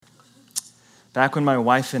Back when my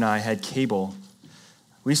wife and I had cable,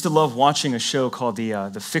 we used to love watching a show called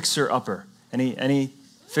the Fixer Upper. Any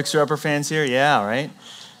Fixer Upper fans here? Yeah, right?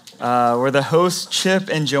 Where the hosts, Chip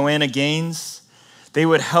and Joanna Gaines, they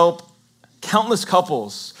would help countless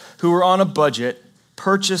couples who were on a budget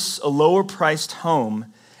purchase a lower-priced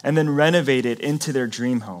home and then renovate it into their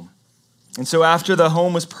dream home. And so after the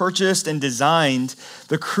home was purchased and designed,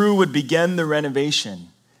 the crew would begin the renovation.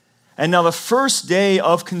 And now the first day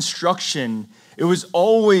of construction, it was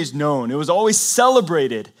always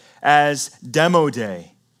celebrated as demo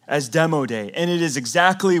day, And it is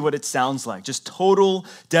exactly what it sounds like, just total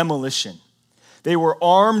demolition. They were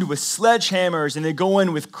armed with sledgehammers, and they go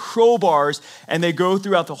in with crowbars, and they go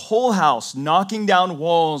throughout the whole house, knocking down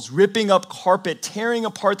walls, ripping up carpet, tearing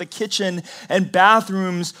apart the kitchen and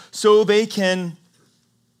bathrooms so they can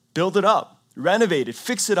build it up, renovate it,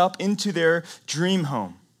 fix it up into their dream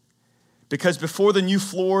home. Because before the new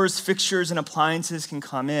floors, fixtures, and appliances can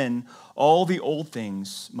come in, all the old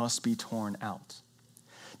things must be torn out.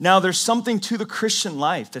 Now, there's something to the Christian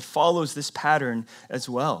life that follows this pattern as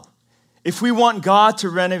well. If we want God to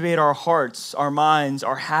renovate our hearts, our minds,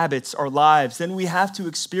 our habits, our lives, then we have to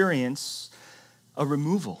experience a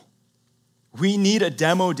removal. We need a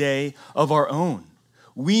demo day of our own.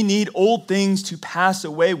 We need old things to pass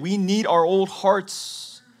away. We need our old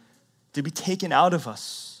hearts to be taken out of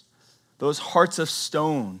us, those hearts of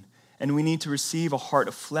stone, and we need to receive a heart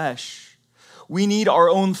of flesh. We need our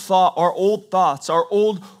old thoughts, our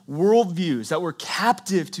old worldviews that were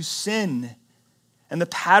captive to sin and the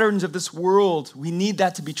patterns of this world. We need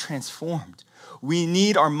that to be transformed. We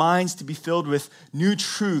need our minds to be filled with new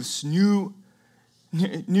truths, new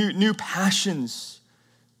passions,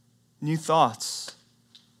 new thoughts.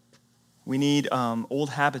 We need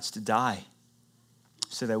old habits to die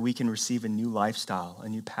so that we can receive a new lifestyle, a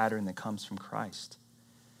new pattern that comes from Christ.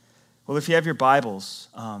 Well, if you have your Bibles,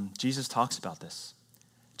 Jesus talks about this.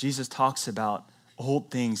 Jesus talks about old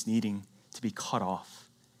things needing to be cut off.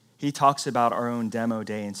 He talks about our own demo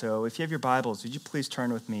day. And so if you have your Bibles, would you please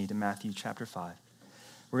turn with me to Matthew chapter 5.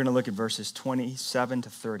 We're going to look at verses 27 to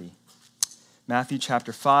 30. Matthew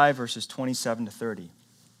chapter 5, verses 27 to 30.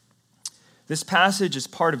 This passage is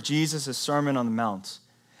part of Jesus' Sermon on the Mount,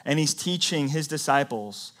 and he's teaching his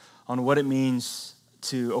disciples on what it means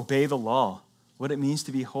to obey the law, what it means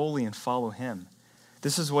to be holy and follow him.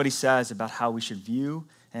 This is what he says about how we should view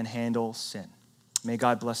and handle sin. May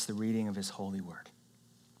God bless the reading of his holy word.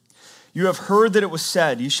 You have heard that it was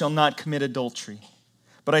said, you shall not commit adultery.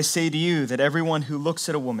 But I say to you that everyone who looks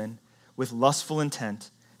at a woman with lustful intent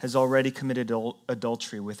has already committed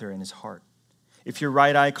adultery with her in his heart. If your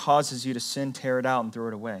right eye causes you to sin, tear it out and throw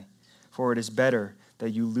it away. For it is better that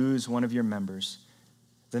you lose one of your members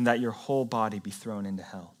than that your whole body be thrown into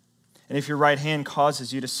hell. And if your right hand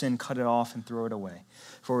causes you to sin, cut it off and throw it away.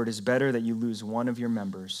 For it is better that you lose one of your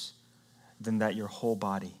members than that your whole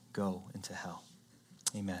body go into hell.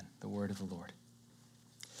 Amen. The word of the Lord.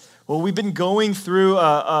 Well, we've been going through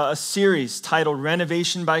a series titled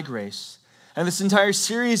Renovation by Grace. And this entire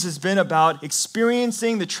series has been about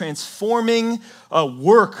experiencing the transforming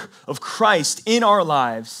work of Christ in our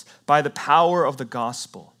lives by the power of the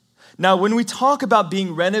gospel. Now, when we talk about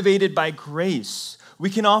being renovated by grace, we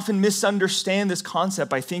can often misunderstand this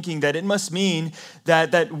concept by thinking that it must mean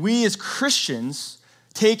that we as Christians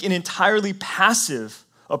take an entirely passive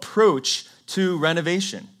approach to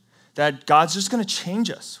renovation, that God's just going to change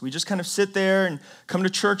us. We just kind of sit there and come to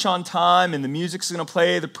church on time, and the music's going to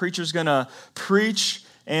play, the preacher's going to preach,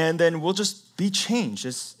 and then we'll just be changed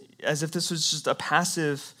as if this was just a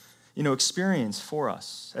passive, experience for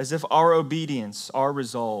us, as if our obedience, our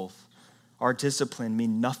resolve, our discipline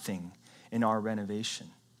mean nothing in our renovation.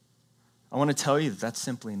 I want to tell you that that's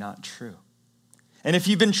simply not true. And if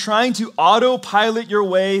you've been trying to autopilot your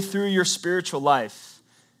way through your spiritual life,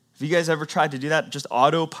 have you guys ever tried to do that? Just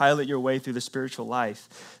autopilot your way through the spiritual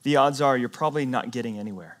life. The odds are you're probably not getting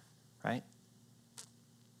anywhere, right?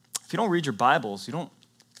 If you don't read your Bibles, you don't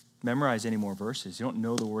memorize any more verses. You don't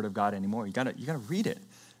know the Word of God anymore. You gotta read it,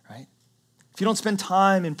 right? If you don't spend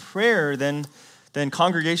time in prayer, then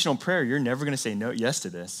congregational prayer, you're never going to say yes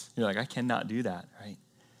to this. You're like, I cannot do that, right?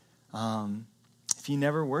 If you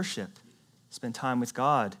never worship, spend time with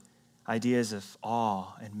God, ideas of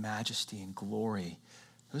awe and majesty and glory,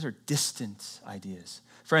 those are distant ideas.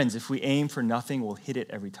 Friends, if we aim for nothing, we'll hit it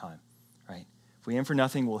every time, right? If we aim for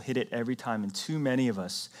nothing, we'll hit it every time. And too many of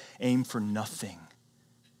us aim for nothing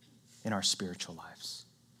in our spiritual lives.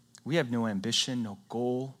 We have no ambition, no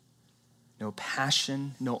goal, no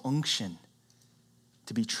passion, no unction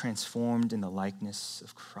to be transformed in the likeness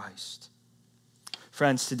of Christ.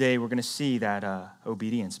 Friends, today we're going to see that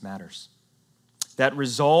obedience matters. that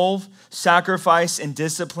resolve, sacrifice, and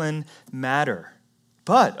discipline matter.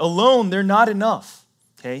 But alone, they're not enough.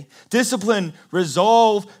 Okay? Discipline,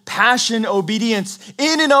 resolve, passion, obedience,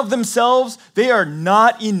 in and of themselves, they are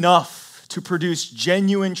not enough to produce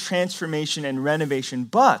genuine transformation and renovation.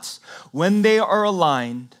 But when they are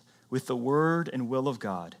aligned with the word and will of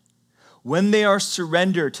God, when they are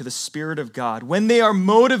surrendered to the Spirit of God, when they are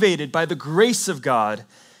motivated by the grace of God,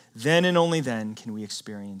 then and only then can we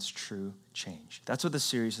experience true change. That's what the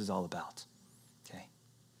series is all about. Okay?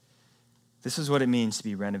 This is what it means to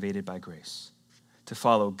be renovated by grace, to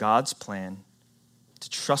follow God's plan, to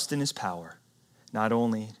trust in his power, not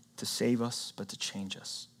only to save us, but to change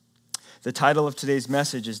us. The title of today's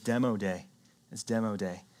message is Demo Day. It's Demo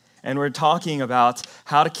Day. And we're talking about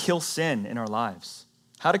how to kill sin in our lives.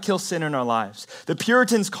 How to kill sin in our lives. The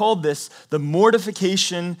Puritans called this the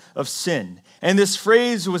mortification of sin. And this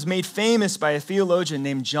phrase was made famous by a theologian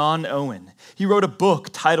named John Owen. He wrote a book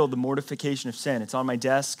titled The Mortification of Sin. It's on my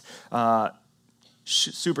desk,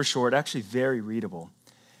 super short, actually very readable.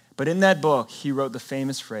 But in that book, he wrote the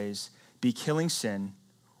famous phrase, be killing sin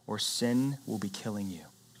or sin will be killing you.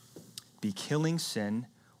 Be killing sin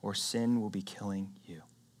or sin will be killing you.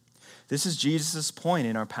 This is Jesus' point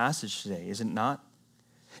in our passage today, is it not?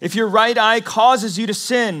 If your right eye causes you to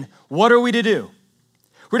sin, what are we to do?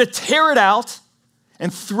 We're to tear it out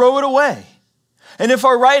and throw it away. And if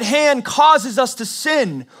our right hand causes us to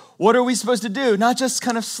sin, what are we supposed to do? Not just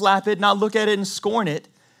kind of slap it, not look at it and scorn it.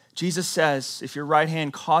 Jesus says, if your right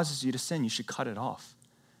hand causes you to sin, you should cut it off.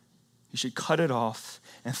 You should cut it off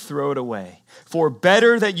and throw it away. For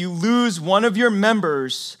better that you lose one of your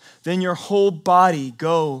members than your whole body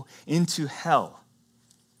go into hell.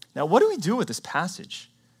 Now, what do we do with this passage?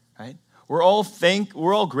 Right? We're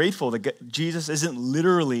all grateful that Jesus isn't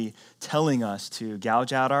literally telling us to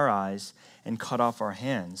gouge out our eyes and cut off our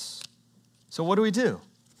hands. So what do we do?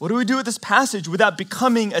 What do we do with this passage without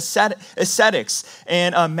becoming ascetics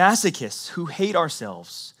and masochists who hate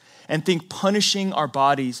ourselves and think punishing our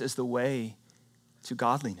bodies is the way to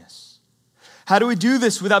godliness? How do we do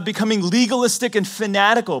this without becoming legalistic and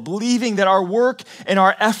fanatical, believing that our work and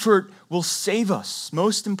our effort will save us?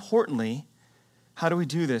 Most importantly, how do we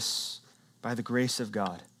do this? By the grace of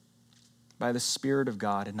God, by the Spirit of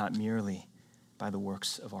God, and not merely by the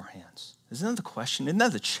works of our hands. Isn't that the question? Isn't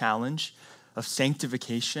that the challenge of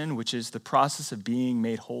sanctification, which is the process of being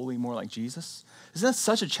made holy more like Jesus? Isn't that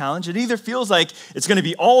such a challenge? It either feels like it's going to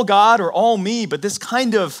be all God or all me, but this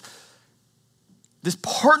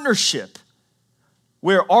partnership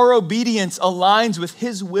where our obedience aligns with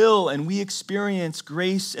his will and we experience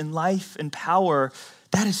grace and life and power,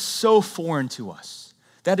 that is so foreign to us.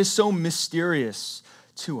 That is so mysterious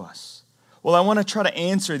to us. Well, I want to try to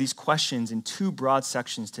answer these questions in two broad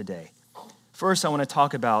sections today. First, I want to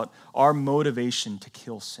talk about our motivation to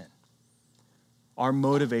kill sin. Our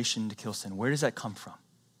motivation to kill sin. Where does that come from?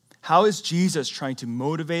 How is Jesus trying to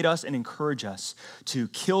motivate us and encourage us to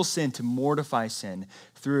kill sin, to mortify sin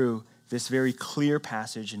through this very clear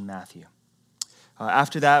passage in Matthew?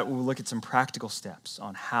 After that, we'll look at some practical steps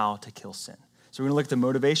on how to kill sin. So we're going to look at the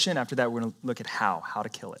motivation. After that, we're going to look at how to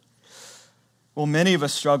kill it. Well, many of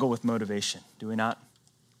us struggle with motivation, do we not?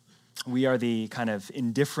 We are the kind of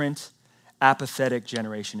indifferent, apathetic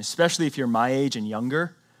generation, especially if you're my age and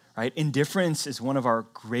younger, right? Indifference is one of our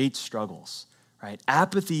great struggles, right?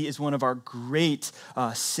 Apathy is one of our great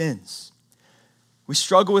sins. We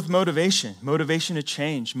struggle with motivation to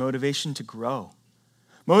change, motivation to grow.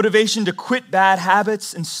 Motivation to quit bad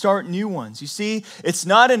habits and start new ones. You see, it's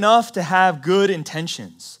not enough to have good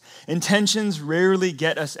intentions. Intentions rarely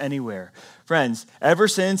get us anywhere. Friends, ever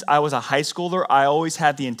since I was a high schooler, I always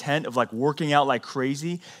had the intent of working out like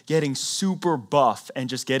crazy, getting super buff, and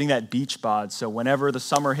just getting that beach bod. So whenever the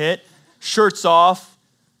summer hit, shirts off,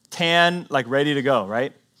 tan, ready to go,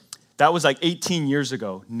 right? That was 18 years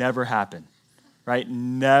ago. Never happened, right?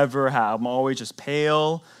 Never happened. I'm always just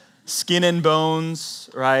pale, skin and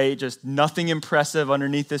bones, right? Just nothing impressive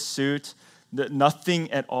underneath this suit,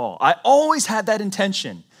 nothing at all. I always had that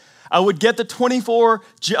intention. I would get the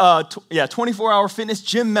 24-hour fitness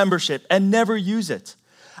gym membership and never use it.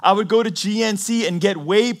 I would go to GNC and get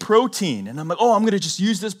whey protein. And I'm like, I'm going to just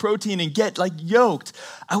use this protein and get yoked.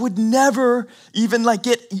 I would never even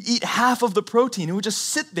eat half of the protein. It would just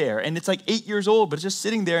sit there. And it's 8 years old, but it's just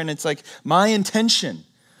sitting there. And it's my intention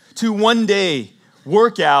to one day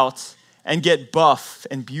work out and get buff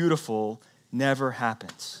and beautiful never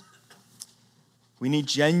happens. We need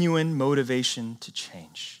genuine motivation to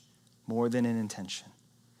change more than an intention.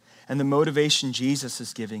 And the motivation Jesus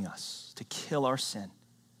is giving us to kill our sin,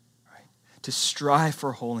 right? To strive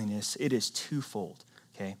for holiness, it is twofold,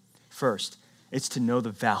 okay? First, It's to know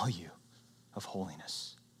the value of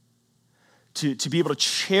holiness. To be able to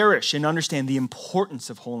cherish and understand the importance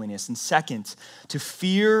of holiness. And second, to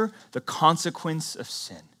fear the consequence of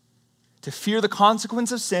sin. To fear the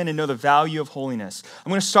consequence of sin and know the value of holiness. I'm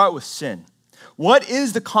going to start with sin. What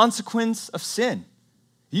is the consequence of sin?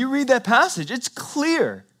 You read that passage, it's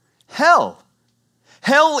clear. Hell.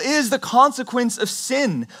 Hell is the consequence of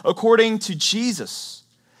sin, according to Jesus.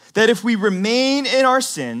 That if we remain in our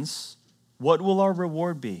sins, what will our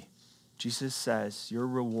reward be? Jesus says, your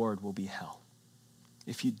reward will be hell.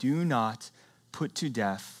 If you do not put to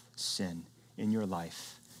death sin in your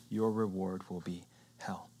life, your reward will be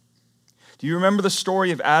hell. Do you remember the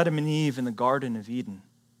story of Adam and Eve in the Garden of Eden?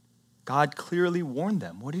 God clearly warned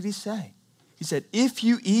them. What did he say? He said, if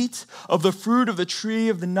you eat of the fruit of the tree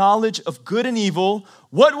of the knowledge of good and evil,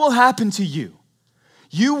 what will happen to you?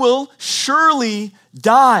 You will surely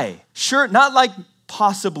die. Sure, not like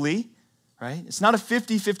possibly, right? It's not a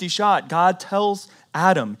 50-50 shot. God tells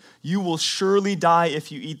Adam, you will surely die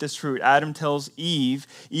if you eat this fruit. Adam tells Eve.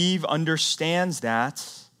 Eve understands that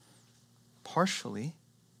partially.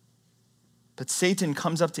 But Satan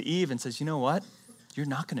comes up to Eve and says, you know what? You're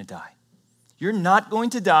not going to die. You're not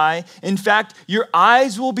going to die. In fact, your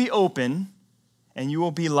eyes will be open and you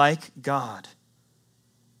will be like God.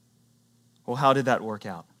 Well, how did that work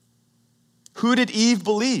out? Who did Eve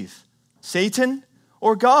believe? Satan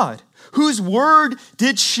or God? Whose word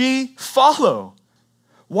did she follow?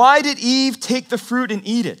 Why did Eve take the fruit and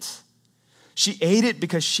eat it? She ate it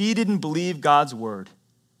because she didn't believe God's word.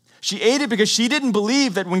 She ate it because she didn't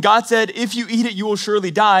believe that when God said, if you eat it, you will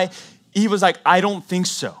surely die. Eve was like, I don't think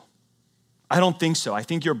so. I don't think so. I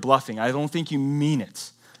think you're bluffing. I don't think you mean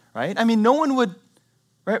it, right? I mean, no one would,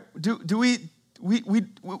 right?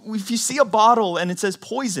 If you see a bottle and it says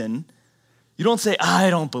poison, you don't say, I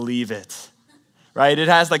don't believe it, right? It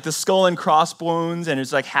has like the skull and crossbones and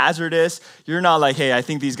it's like hazardous. You're not like, hey, I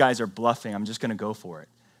think these guys are bluffing. I'm just going to go for it,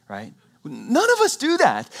 right? None of us do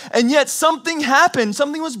that. And yet something happened.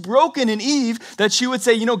 Something was broken in Eve that she would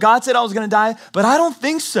say, you know, God said I was going to die, but I don't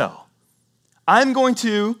think so. I'm going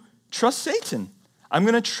to trust Satan. I'm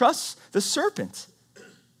going to trust the serpent.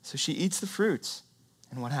 So she eats the fruits.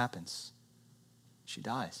 And what happens? She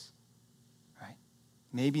dies, right?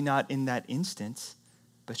 Maybe not in that instant,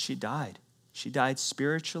 but she died. She died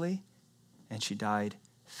spiritually and she died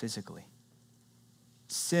physically.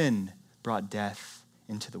 Sin brought death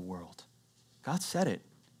into the world. God said it.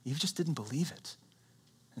 Eve just didn't believe it.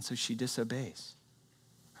 And so she disobeys.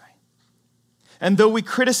 Right? And though we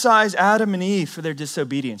criticize Adam and Eve for their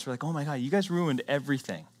disobedience, we're like, oh my God, you guys ruined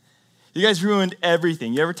everything. You guys ruined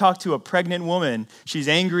everything. You ever talk to a pregnant woman? She's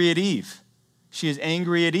angry at Eve. She is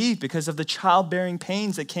angry at Eve because of the childbearing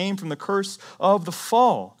pains that came from the curse of the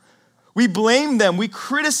fall. We blame them. We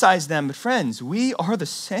criticize them. But friends, we are the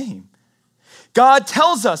same. God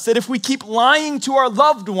tells us that if we keep lying to our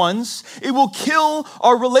loved ones, it will kill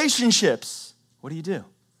our relationships. What do?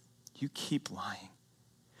 You keep lying.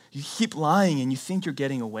 You keep lying and you think you're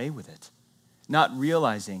getting away with it, not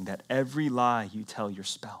realizing that every lie you tell your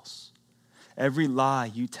spouse, every lie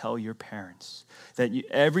you tell your parents,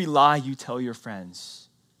 every lie you tell your friends,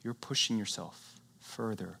 you're pushing yourself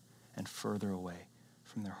further and further away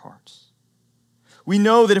from their hearts. We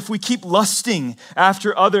know that if we keep lusting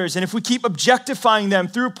after others and if we keep objectifying them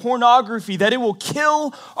through pornography, that it will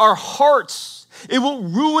kill our hearts. It will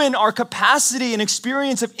ruin our capacity and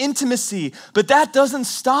experience of intimacy. But that doesn't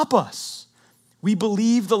stop us. We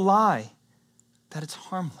believe the lie that it's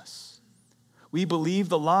harmless. We believe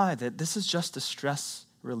the lie that this is just a stress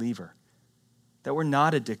reliever, that we're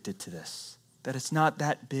not addicted to this, that it's not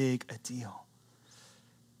that big a deal.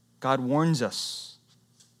 God warns us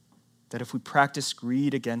that if we practice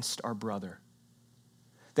greed against our brother,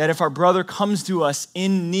 that if our brother comes to us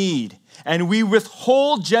in need and we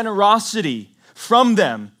withhold generosity from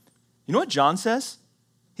them, you know what John says?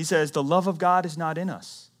 He says, the love of God is not in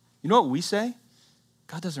us. You know what we say?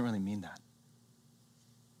 God doesn't really mean that.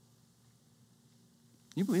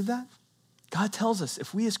 You believe that? God tells us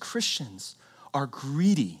if we as Christians are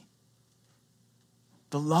greedy,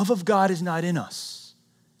 the love of God is not in us.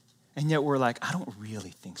 And yet we're like, I don't really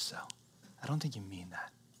think so. I don't think you mean that.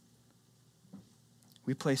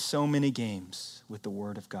 We play so many games with the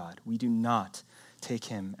word of God. We do not take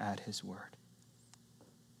him at his word.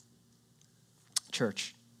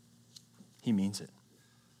 Church, he means it.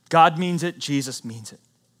 God means it. Jesus means it.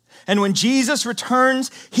 And when Jesus returns,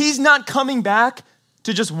 he's not coming back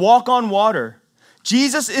to just walk on water.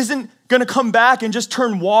 Jesus isn't going to come back and just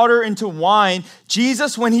turn water into wine.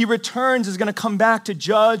 Jesus, when he returns, is going to come back to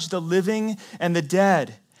judge the living and the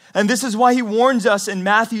dead. And this is why he warns us in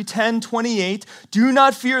Matthew 10:28, do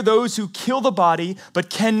not fear those who kill the body, but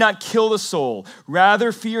cannot kill the soul.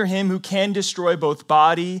 Rather fear him who can destroy both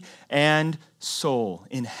body and soul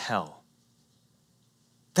in hell.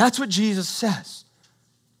 That's what Jesus says.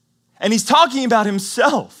 And he's talking about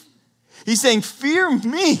himself. He's saying, fear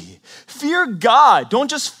me, fear God. Don't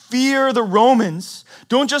just fear the Romans.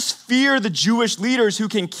 Don't just fear the Jewish leaders who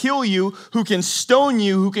can kill you, who can stone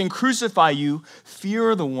you, who can crucify you.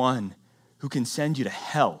 Fear the one who can send you to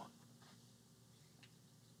hell.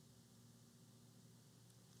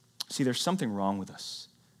 See, there's something wrong with us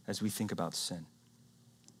as we think about sin.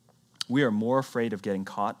 We are more afraid of getting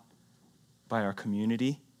caught by our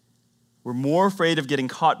community. We're more afraid of getting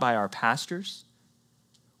caught by our pastors.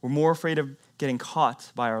 We're more afraid of getting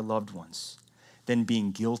caught by our loved ones than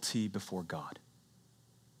being guilty before God.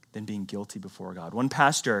 One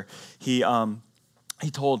pastor, he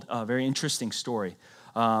told a very interesting story.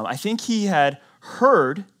 I think he had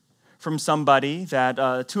heard from somebody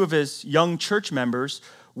that two of his young church members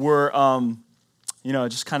were,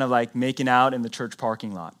 just kind of like making out in the church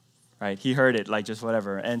parking lot, right? He heard it, like just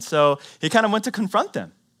whatever. And so he kind of went to confront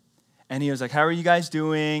them. And he was like, how are you guys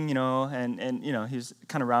doing? He was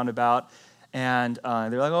kind of roundabout. And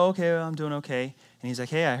they're like, oh, okay, I'm doing okay. And he's like,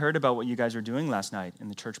 hey, I heard about what you guys were doing last night in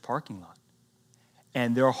the church parking lot.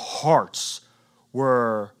 And their hearts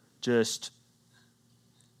were just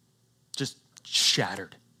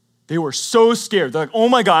shattered. They were so scared. They're like, oh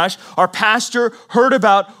my gosh, our pastor heard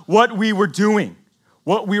about what we were doing.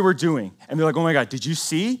 And they're like, oh my God, did you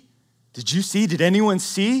see? Did anyone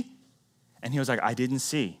see? And he was like, I didn't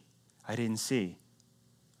see,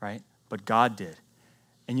 right? But God did.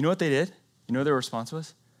 And you know what they did? You know what their response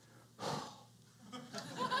was?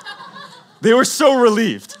 They were so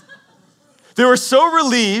relieved. They were so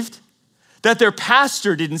relieved that their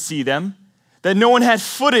pastor didn't see them, that no one had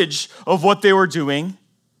footage of what they were doing.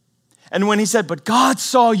 And when he said, but God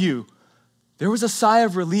saw you, there was a sigh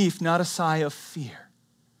of relief, not a sigh of fear.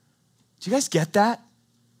 Do you guys get that?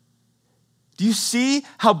 Do you see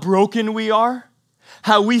how broken we are?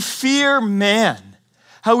 How we fear man,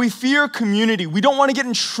 how we fear community. We don't want to get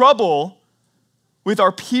in trouble with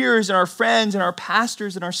our peers and our friends and our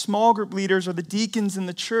pastors and our small group leaders or the deacons in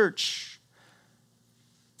the church.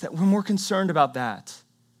 That we're more concerned about that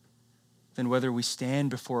than whether we stand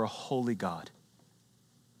before a holy God,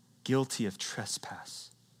 guilty of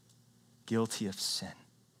trespass, guilty of sin.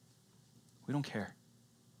 We don't care.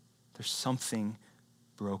 There's something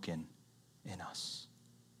broken in us.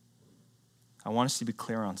 I want us to be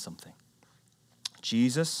clear on something.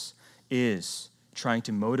 Jesus is trying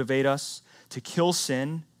to motivate us to kill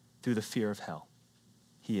sin through the fear of hell.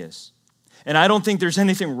 He is. And I don't think there's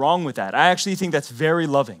anything wrong with that. I actually think that's very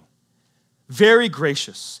loving, very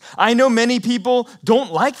gracious. I know many people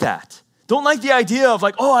don't like that. Don't like the idea of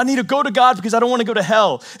like, oh, I need to go to God because I don't want to go to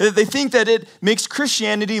hell. They think that it makes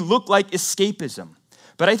Christianity look like escapism.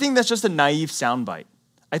 But I think that's just a naive soundbite.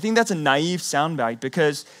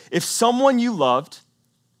 Because if someone you loved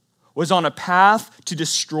was on a path to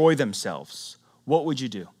destroy themselves, what would you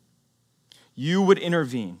do? You would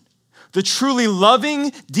intervene. The truly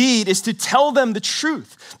loving deed is to tell them the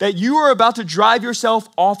truth, that you are about to drive yourself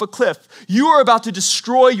off a cliff. You are about to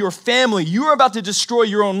destroy your family. You are about to destroy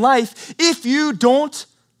your own life if you don't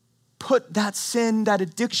put that sin, that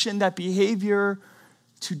addiction, that behavior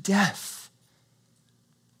to death.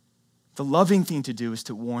 The loving thing to do is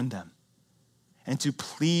to warn them and to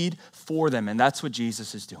plead for them. And that's what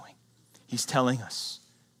Jesus is doing. He's telling us,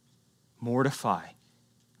 mortify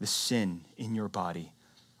the sin in your body,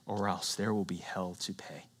 or else there will be hell to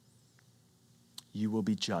pay. You will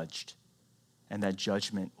be judged, and that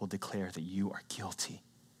judgment will declare that you are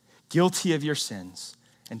guilty of your sins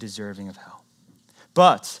and deserving of hell.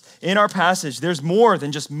 But in our passage, there's more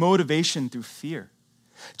than just motivation through fear.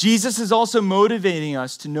 Jesus is also motivating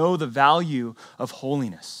us to know the value of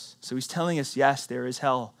holiness. So he's telling us, yes, there is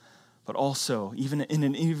hell, but also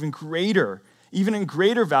even greater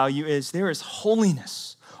value is there is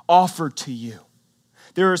holiness offered to you.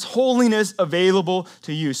 There is holiness available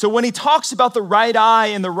to you. So when he talks about the right eye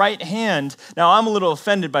and the right hand, now I'm a little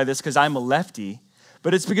offended by this because I'm a lefty,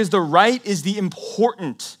 but it's because the right is the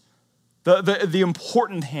important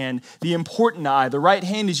hand, the important eye. The right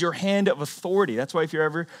hand is your hand of authority. That's why if you're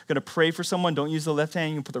ever going to pray for someone, don't use the left hand.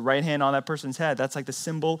 You can put the right hand on that person's head. That's like the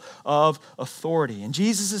symbol of authority. And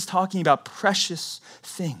Jesus is talking about precious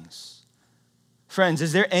things. Friends,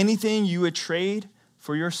 is there anything you would trade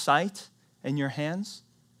for your sight and your hands?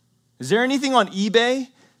 Is there anything on eBay,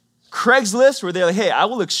 Craigslist, where they're like, hey, I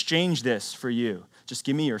will exchange this for you. Just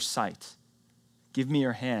give me your sight. Give me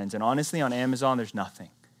your hands. And honestly, on Amazon, there's nothing.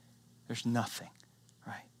 There's nothing,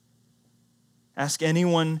 right? Ask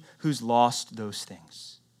anyone who's lost those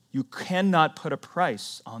things. You cannot put a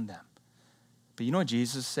price on them. But you know what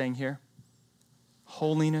Jesus is saying here?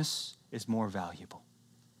 Holiness is more valuable.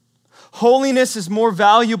 Holiness is more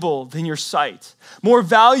valuable than your sight, more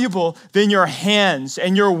valuable than your hands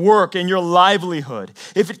and your work and your livelihood.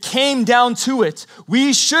 If it came down to it,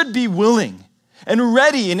 we should be willing and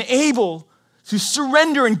ready and able to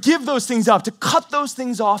surrender and give those things up, to cut those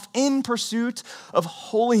things off in pursuit of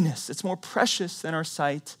holiness. It's more precious than our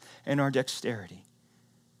sight and our dexterity.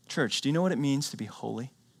 Church, do you know what it means to be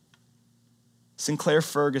holy? Sinclair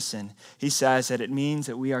Ferguson, he says that it means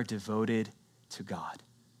that we are devoted to God.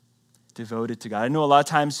 Devoted to God. I know a lot of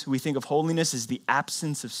times we think of holiness as the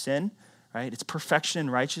absence of sin, right? It's perfection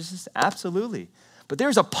and righteousness, absolutely. But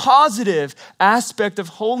there's a positive aspect of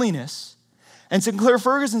holiness. And Sinclair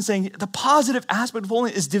Ferguson saying the positive aspect of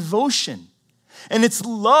holiness is devotion, and it's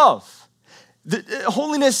love.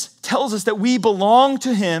 Holiness tells us that we belong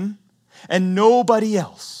to Him and nobody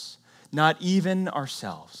else, not even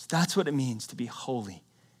ourselves. That's what it means to be holy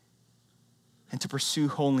and to pursue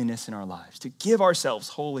holiness in our lives, to give ourselves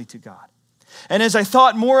wholly to God. And as I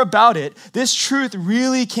thought more about it, this truth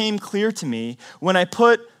really came clear to me when I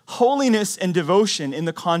put holiness and devotion in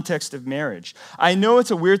the context of marriage. I know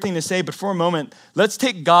it's a weird thing to say, but for a moment, let's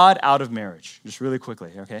take God out of marriage, just really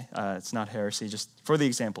quickly, okay? It's not heresy, just for the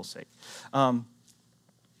example's sake.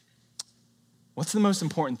 What's the most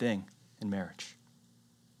important thing in marriage?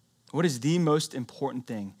 What is the most important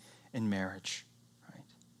thing in marriage?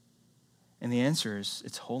 And the answer is,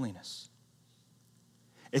 it's holiness.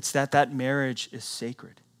 It's that marriage is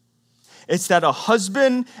sacred. It's that a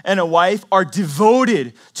husband and a wife are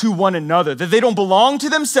devoted to one another, that they don't belong to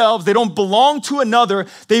themselves, they don't belong to another,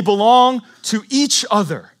 they belong to each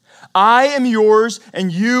other. I am yours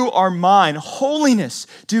and you are mine. Holiness,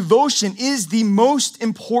 devotion is the most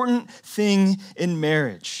important thing in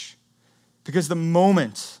marriage. Because the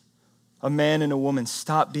moment a man and a woman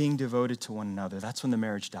stop being devoted to one another, that's when the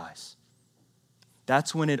marriage dies.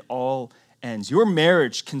 That's when it all ends. Your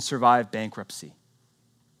marriage can survive bankruptcy.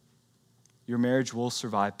 Your marriage will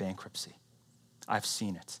survive bankruptcy. I've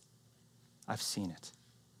seen it. I've seen it.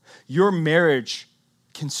 Your marriage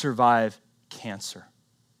can survive cancer.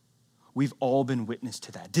 We've all been witness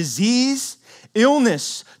to that. Disease,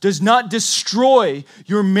 illness does not destroy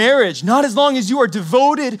your marriage, not as long as you are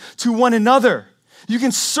devoted to one another. You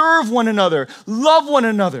can serve one another, love one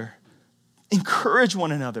another, encourage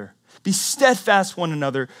one another. Be steadfast for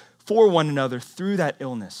one another through that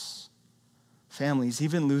illness. Families,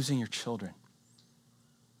 even losing your children.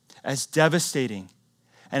 As devastating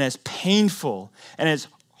and as painful and as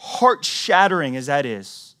heart-shattering as that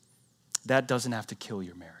is, that doesn't have to kill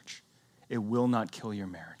your marriage. It will not kill your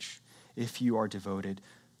marriage if you are devoted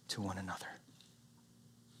to one another.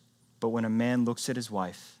 But when a man looks at his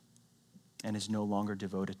wife and is no longer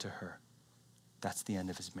devoted to her, that's the end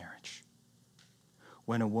of his marriage.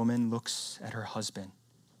 When a woman looks at her husband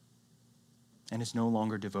and is no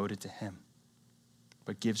longer devoted to him,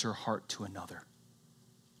 but gives her heart to another,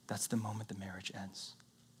 that's the moment the marriage ends.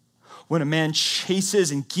 When a man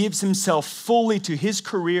chases and gives himself fully to his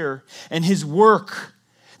career and his work,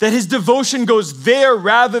 that his devotion goes there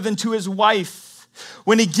rather than to his wife.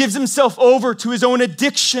 When he gives himself over to his own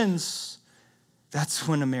addictions, that's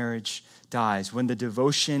when a marriage dies. When the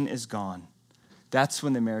devotion is gone, that's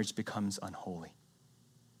when the marriage becomes unholy.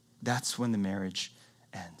 That's when the marriage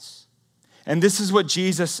ends. And this is what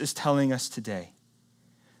Jesus is telling us today.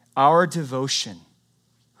 Our devotion,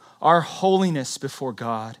 our holiness before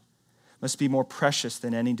God must be more precious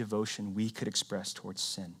than any devotion we could express towards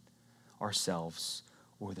sin, ourselves,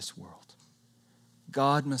 or this world.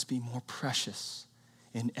 God must be more precious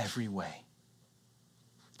in every way.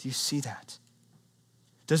 Do you see that?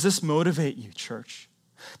 Does this motivate you, church?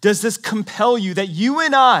 Does this compel you that you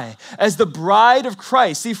and I, as the bride of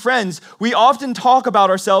Christ, see, friends, we often talk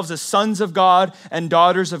about ourselves as sons of God and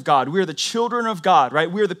daughters of God. We are the children of God,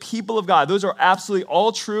 right? We are the people of God. Those are absolutely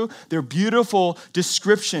all true. They're beautiful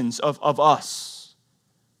descriptions of us.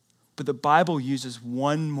 But the Bible uses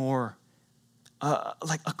one more,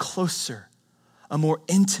 like a closer, a more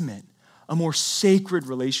intimate, a more sacred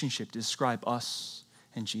relationship to describe us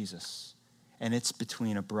and Jesus. And it's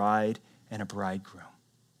between a bride and a bridegroom.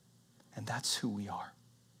 And that's who we are.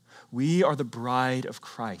 We are the bride of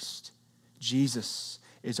Christ. Jesus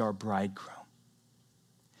is our bridegroom.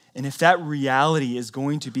 And if that reality is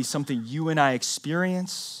going to be something you and I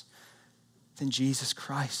experience, then Jesus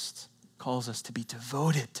Christ calls us to be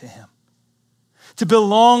devoted to him, to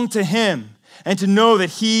belong to him, and to know that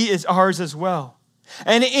he is ours as well.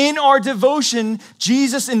 And in our devotion,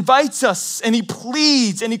 Jesus invites us and he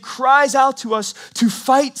pleads and he cries out to us to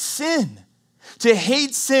fight sin, to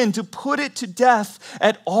hate sin, to put it to death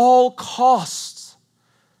at all costs,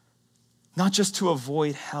 not just to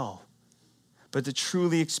avoid hell, but to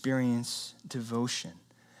truly experience devotion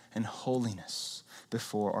and holiness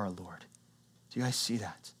before our Lord. Do you guys see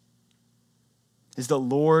that? Is the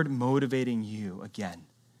Lord motivating you again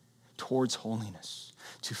towards holiness,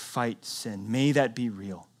 to fight sin? May that be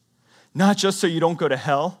real. Not just so you don't go to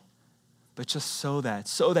hell, but just so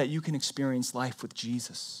that you can experience life with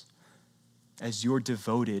Jesus as your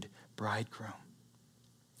devoted bridegroom.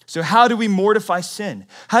 So how do we mortify sin?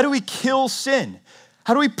 How do we kill sin?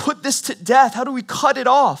 How do we put this to death? How do we cut it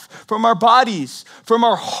off from our bodies, from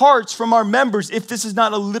our hearts, from our members, if this is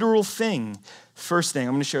not a literal thing? First thing,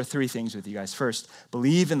 I'm going to share 3 things with you guys. First,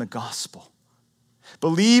 believe in the gospel.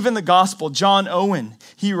 Believe in the gospel. John Owen,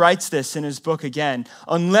 he writes this in his book again.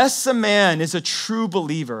 Unless a man is a true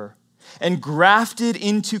believer and grafted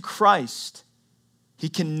into Christ, he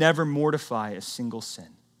can never mortify a single sin.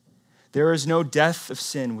 There is no death of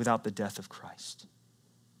sin without the death of Christ.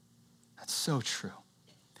 That's so true.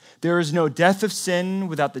 There is no death of sin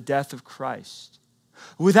without the death of Christ.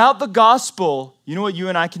 Without the gospel, you know what you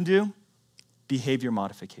and I can do? Behavior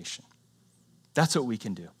modification. That's what we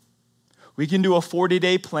can do. We can do a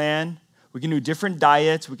 40-day plan. We can do different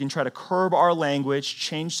diets. We can try to curb our language,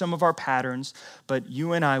 change some of our patterns. But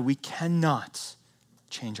you and I, we cannot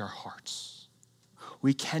change our hearts.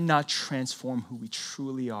 We cannot transform who we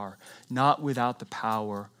truly are, not without the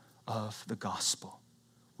power of the gospel.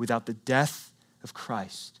 Without the death of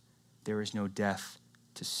Christ, there is no death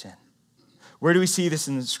to sin. Where do we see this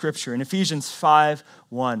in the scripture? In Ephesians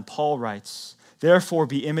 5:1, Paul writes, therefore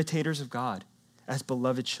be imitators of God as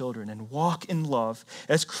beloved children and walk in love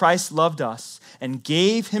as Christ loved us and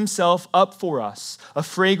gave himself up for us, a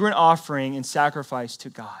fragrant offering and sacrifice to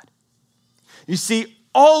God. You see,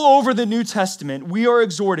 all over the New Testament, we are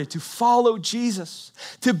exhorted to follow Jesus,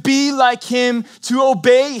 to be like him, to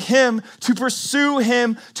obey him, to pursue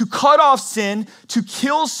him, to cut off sin, to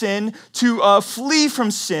kill sin, to flee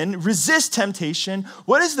from sin, resist temptation.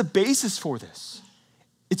 What is the basis for this?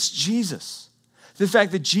 It's Jesus. The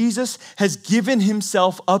fact that Jesus has given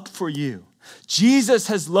himself up for you. Jesus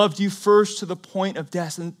has loved you first to the point of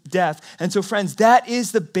death. And so, friends, that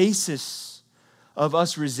is the basis of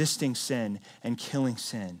us resisting sin and killing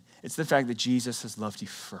sin. It's the fact that Jesus has loved you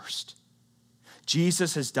first.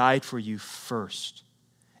 Jesus has died for you first.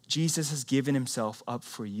 Jesus has given himself up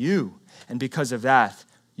for you. And because of that,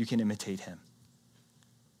 you can imitate him.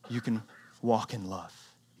 You can walk in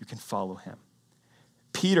love. You can follow him.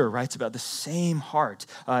 Peter writes about the same heart.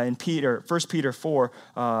 In 1 Peter 4,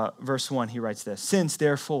 verse 1, he writes this. Since,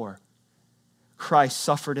 therefore, Christ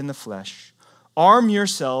suffered in the flesh, arm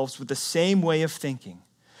yourselves with the same way of thinking.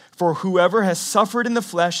 For whoever has suffered in the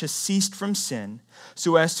flesh has ceased from sin,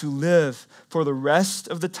 so as to live for the rest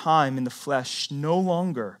of the time in the flesh, no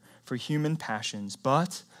longer for human passions,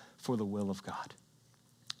 but for the will of God.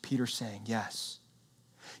 Peter's saying, yes,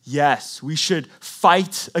 we should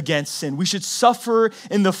fight against sin. We should suffer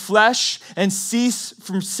in the flesh and cease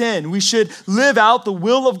from sin. We should live out the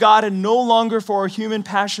will of God and no longer for our human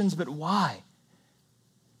passions. But why?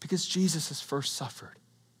 Because Jesus has first suffered.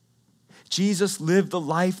 Jesus lived the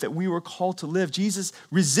life that we were called to live. Jesus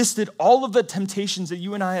resisted all of the temptations that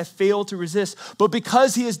you and I have failed to resist. But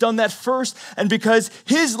because he has done that first, and because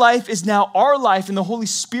his life is now our life, and the Holy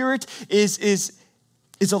Spirit is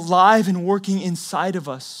alive and working inside of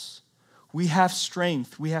us, we have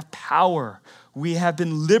strength, we have power, we have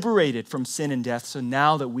been liberated from sin and death. So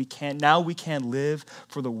now we can live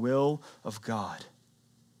for the will of God.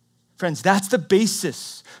 Friends, that's the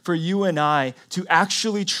basis for you and I to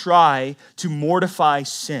actually try to mortify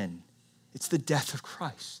sin. It's the death of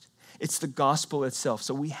Christ. It's the gospel itself.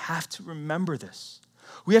 So we have to remember this.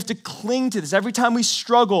 We have to cling to this. Every time we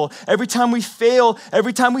struggle, every time we fail,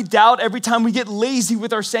 every time we doubt, every time we get lazy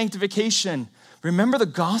with our sanctification, remember the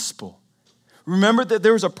gospel. Remember that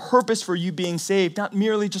there is a purpose for you being saved, not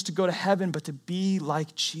merely just to go to heaven, but to be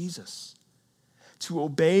like Jesus, to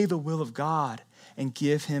obey the will of God and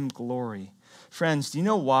give him glory. Friends, do you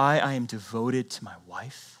know why I am devoted to my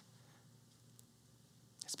wife?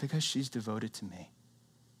 It's because she's devoted to me.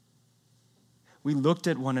 We looked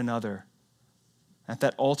at one another at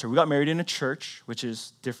that altar. We got married in a church, which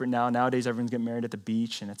is different now. Nowadays, everyone's getting married at the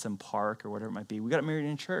beach and at some park or whatever it might be. We got married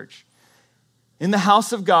in a church, in the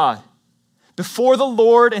house of God, before the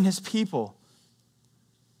Lord and his people.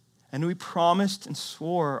 And we promised and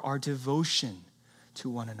swore our devotion to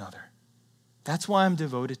one another. That's why I'm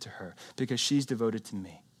devoted to her, because she's devoted to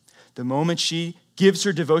me. The moment she gives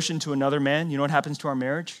her devotion to another man, you know what happens to our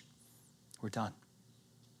marriage? We're done.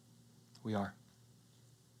 We are.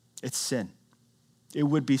 It's sin. It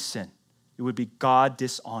would be sin. It would be God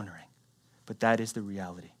dishonoring. But that is the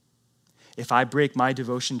reality. If I break my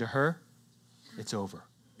devotion to her, it's over.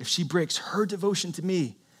 If she breaks her devotion to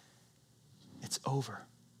me, it's over.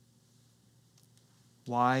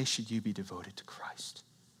 Why should you be devoted to Christ?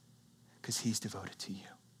 Because he's devoted to you.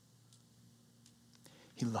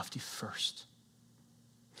 He loved you first.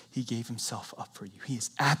 He gave himself up for you. He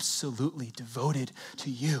is absolutely devoted to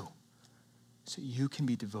you, so you can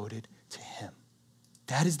be devoted to him.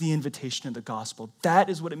 That is the invitation of the gospel. That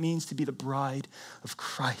is what it means to be the bride of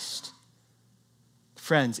Christ.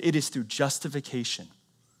 Friends, it is through justification,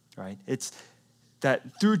 right? It's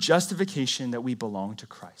that through justification that we belong to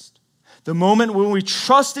Christ. The moment when we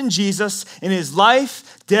trust in Jesus, in his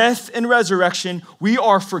life, death, and resurrection, we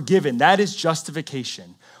are forgiven. That is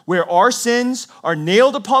justification. Where our sins are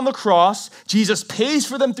nailed upon the cross, Jesus pays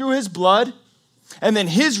for them through his blood, and then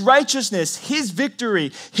his righteousness, his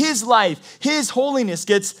victory, his life, his holiness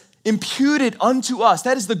gets imputed unto us.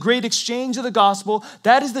 That is the great exchange of the gospel.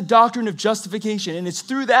 That is the doctrine of justification. And it's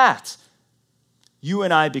through that you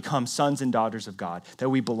and I become sons and daughters of God, that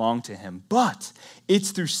we belong to him. But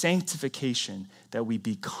it's through sanctification that we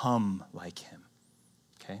become like him.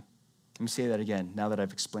 Okay? Let me say that again now that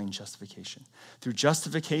I've explained justification. Through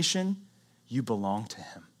justification, you belong to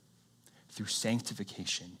him. Through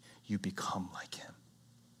sanctification, you become like him.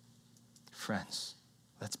 Friends,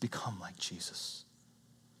 let's become like Jesus.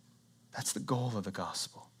 That's the goal of the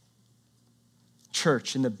gospel.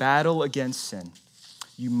 Church, in the battle against sin,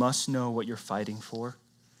 you must know what you're fighting for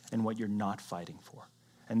and what you're not fighting for.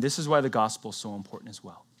 And this is why the gospel is so important as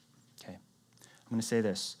well. Okay? I'm going to say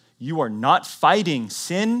this. You are not fighting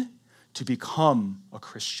sin to become a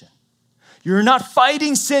Christian. You're not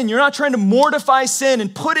fighting sin. You're not trying to mortify sin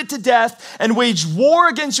and put it to death and wage war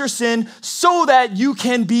against your sin so that you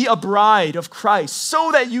can be a bride of Christ, so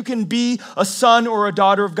that you can be a son or a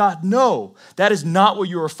daughter of God. No, that is not what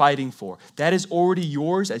you are fighting for. That is already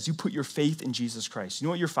yours as you put your faith in Jesus Christ. You know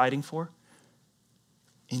what you're fighting for?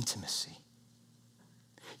 Intimacy.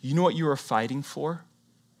 You know what you are fighting for?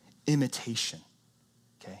 Imitation.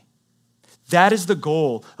 That is the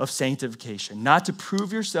goal of sanctification, not to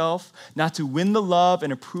prove yourself, not to win the love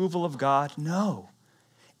and approval of God. No.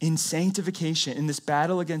 In sanctification, in this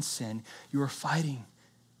battle against sin, you are fighting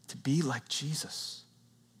to be like Jesus,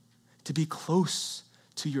 to be close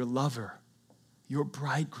to your lover, your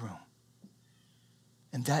bridegroom.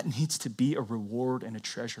 And that needs to be a reward and a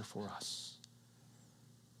treasure for us.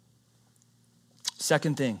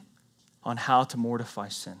 Second thing on how to mortify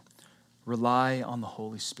sin, rely on the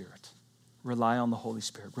Holy Spirit. Rely on the Holy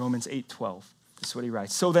Spirit. Romans 8:12. This is what he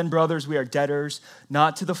writes. So then, brothers, we are debtors,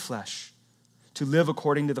 not to the flesh, to live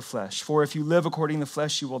according to the flesh. For if you live according to the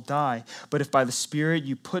flesh, you will die. But if by the Spirit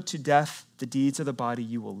you put to death the deeds of the body,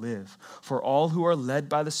 you will live. For all who are led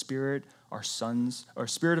by the Spirit are sons, or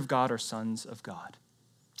Spirit of God are sons of God.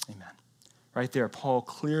 Amen. Right there, Paul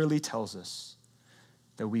clearly tells us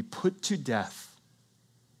that we put to death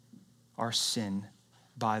our sin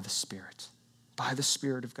by the Spirit. By the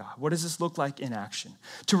Spirit of God. What does this look like in action?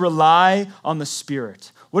 To rely on the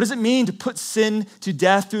Spirit. What does it mean to put sin to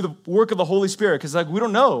death through the work of the Holy Spirit? Because we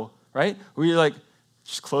don't know, right? We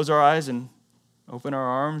just close our eyes and open our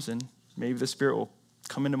arms and maybe the Spirit will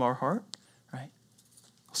come into our heart, right?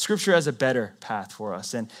 Scripture has a better path for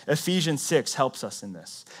us, and Ephesians 6 helps us in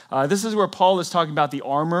this. This is where Paul is talking about the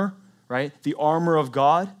armor, right? The armor of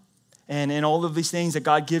God. And all of these things that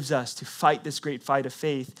God gives us to fight this great fight of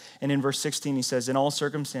faith. And in verse 16, he says, in all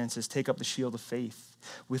circumstances, take up the shield of faith,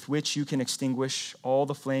 with which you can extinguish all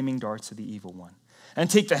the flaming darts of the evil one. And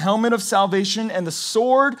take the helmet of salvation and the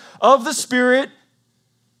sword of the Spirit,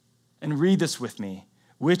 and read this with me,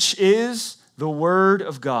 which is the word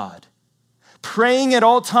of God. Praying at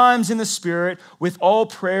all times in the Spirit with all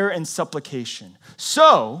prayer and supplication.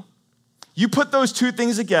 So, you put those two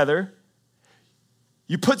things together.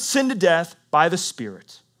 You put sin to death by the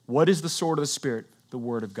Spirit. What is the sword of the Spirit? The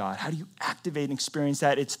Word of God. How do you activate and experience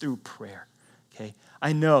that? It's through prayer. Okay?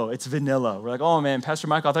 I know, it's vanilla. We're like, oh man, Pastor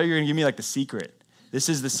Michael, I thought you were going to give me the secret. This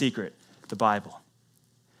is the secret. The Bible.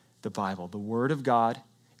 The Bible. The Word of God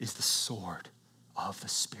is the sword of the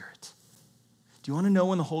Spirit. Do you want to know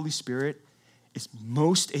when the Holy Spirit is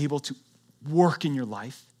most able to work in your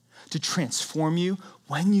life, to transform you?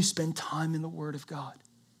 When you spend time in the Word of God.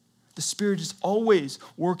 The The Spirit is always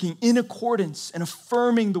working in accordance and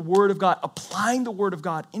affirming the Word of God, applying the Word of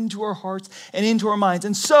God into our hearts and into our minds.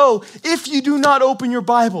 And so, if you do not open your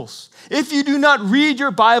Bibles, if you do not read your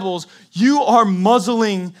Bibles, you are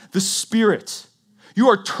muzzling the Spirit. You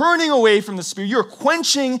are turning away from the Spirit. You are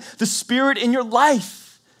quenching the Spirit in your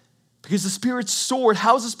life. Because the Spirit's sword,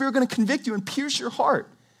 how is the Spirit going to convict you and pierce your heart?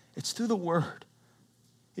 It's through the Word.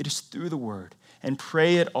 It is through the Word. And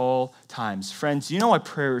pray at all times. Friends, you know why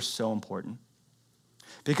prayer is so important?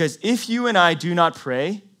 Because if you and I do not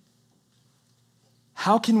pray,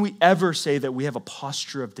 how can we ever say that we have a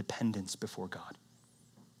posture of dependence before God?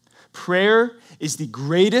 Prayer is the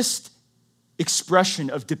greatest expression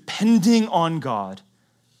of depending on God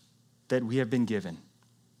that we have been given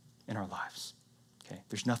in our lives. Okay,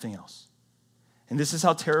 there's nothing else. And this is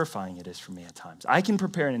how terrifying it is for me at times. I can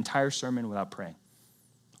prepare an entire sermon without praying.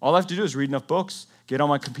 All I have to do is read enough books, get on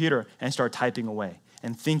my computer, and start typing away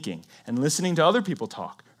and thinking and listening to other people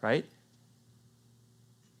talk, right?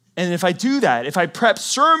 And if I do that, if I prep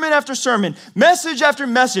sermon after sermon, message after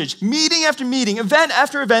message, meeting after meeting, event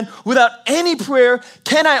after event, without any prayer,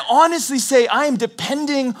 can I honestly say I am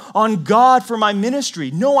depending on God for my ministry?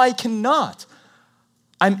 No, I cannot.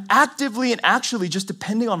 I'm actively and actually just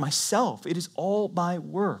depending on myself. It is all my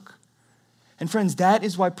work. And friends, that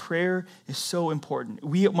is why prayer is so important.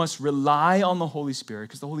 We must rely on the Holy Spirit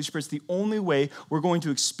because the Holy Spirit is the only way we're going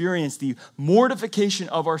to experience the mortification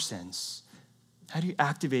of our sins. How do you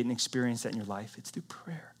activate and experience that in your life? It's through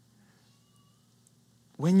prayer.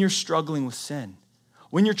 When you're struggling with sin,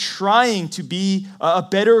 when you're trying to be a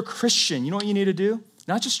better Christian, you know what you need to do?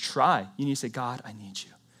 Not just try. You need to say, God, I need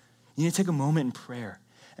you. You need to take a moment in prayer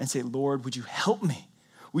and say, Lord, would you help me?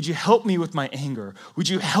 Would you help me with my anger? Would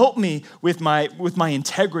you help me with my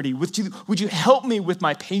integrity? Would you help me with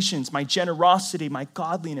my patience, my generosity, my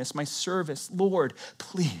godliness, my service? Lord,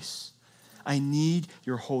 please, I need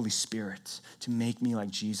your Holy Spirit to make me like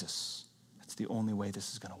Jesus. That's the only way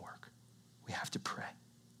this is going to work. We have to pray.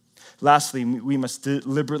 Lastly, we must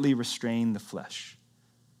deliberately restrain the flesh.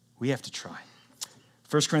 We have to try.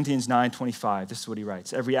 1 Corinthians 9:25, this is what he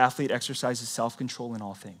writes. Every athlete exercises self-control in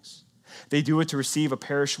all things. They do it to receive a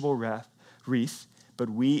perishable wreath, but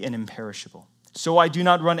we an imperishable. So I do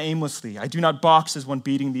not run aimlessly. I do not box as one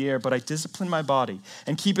beating the air, but I discipline my body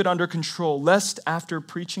and keep it under control, lest after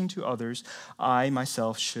preaching to others, I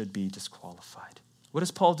myself should be disqualified. What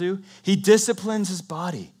does Paul do? He disciplines his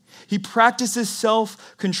body. He practices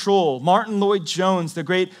self-control. Martin Lloyd-Jones, the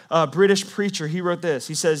great British preacher, he wrote this.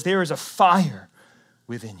 He says, there is a fire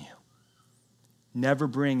within you. Never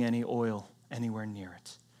bring any oil anywhere near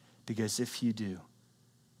it. Because if you do,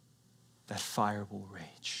 that fire will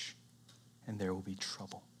rage and there will be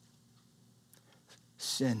trouble.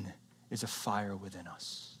 Sin is a fire within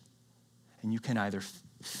us. And you can either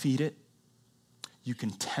feed it, you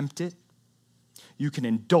can tempt it, you can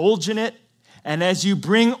indulge in it, and as you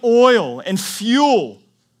bring oil and fuel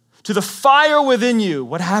to the fire within you,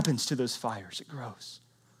 what happens to those fires? It grows.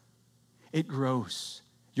 It grows.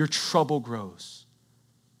 Your trouble grows.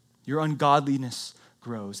 Your ungodliness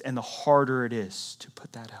grows, and the harder it is to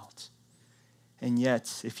put that out. And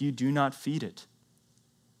yet, if you do not feed it,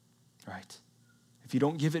 right? If you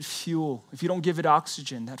don't give it fuel, if you don't give it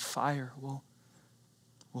oxygen, that fire will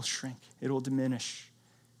shrink. It will diminish,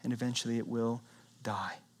 and eventually it will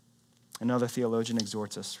die. Another theologian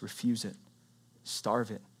exhorts us, refuse it, starve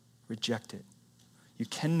it, reject it. You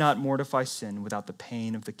cannot mortify sin without the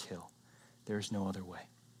pain of the kill. There is no other way.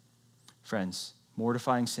 Friends,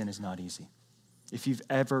 mortifying sin is not easy. If you've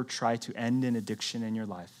ever tried to end an addiction in your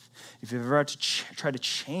life, if you've ever had to try to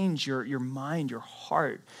change your mind, your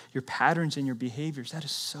heart, your patterns and your behaviors, that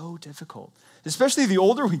is so difficult. Especially the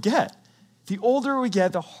older we get. The older we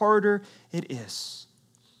get, the harder it is.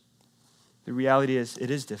 The reality is,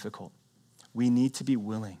 it is difficult. We need to be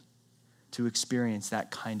willing to experience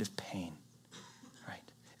that kind of pain, right?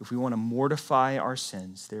 If we want to mortify our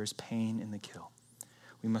sins, there is pain in the kill.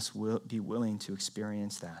 We must be willing to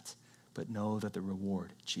experience that. But know that the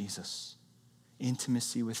reward, Jesus,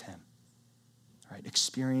 intimacy with him, right?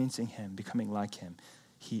 Experiencing him, becoming like him,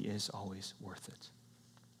 he is always worth it.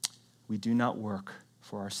 We do not work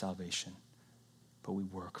for our salvation, but we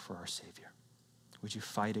work for our Savior. Would you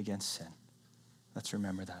fight against sin? Let's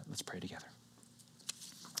remember that. Let's pray together.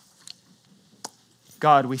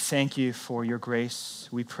 God, we thank you for your grace.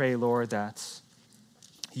 We pray, Lord, that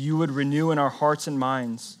you would renew in our hearts and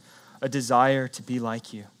minds a desire to be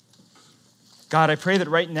like you. God, I pray that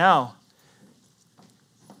right now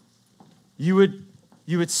you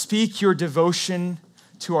would speak your devotion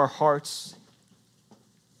to our hearts.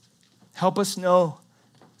 Help us know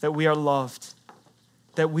that we are loved,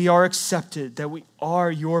 that we are accepted, that we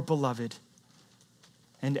are your beloved.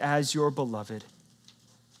 And as your beloved,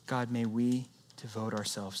 God, may we devote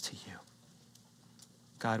ourselves to you.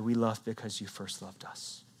 God, we love because you first loved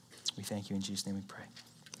us. We thank you. In Jesus' name we pray.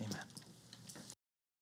 Amen.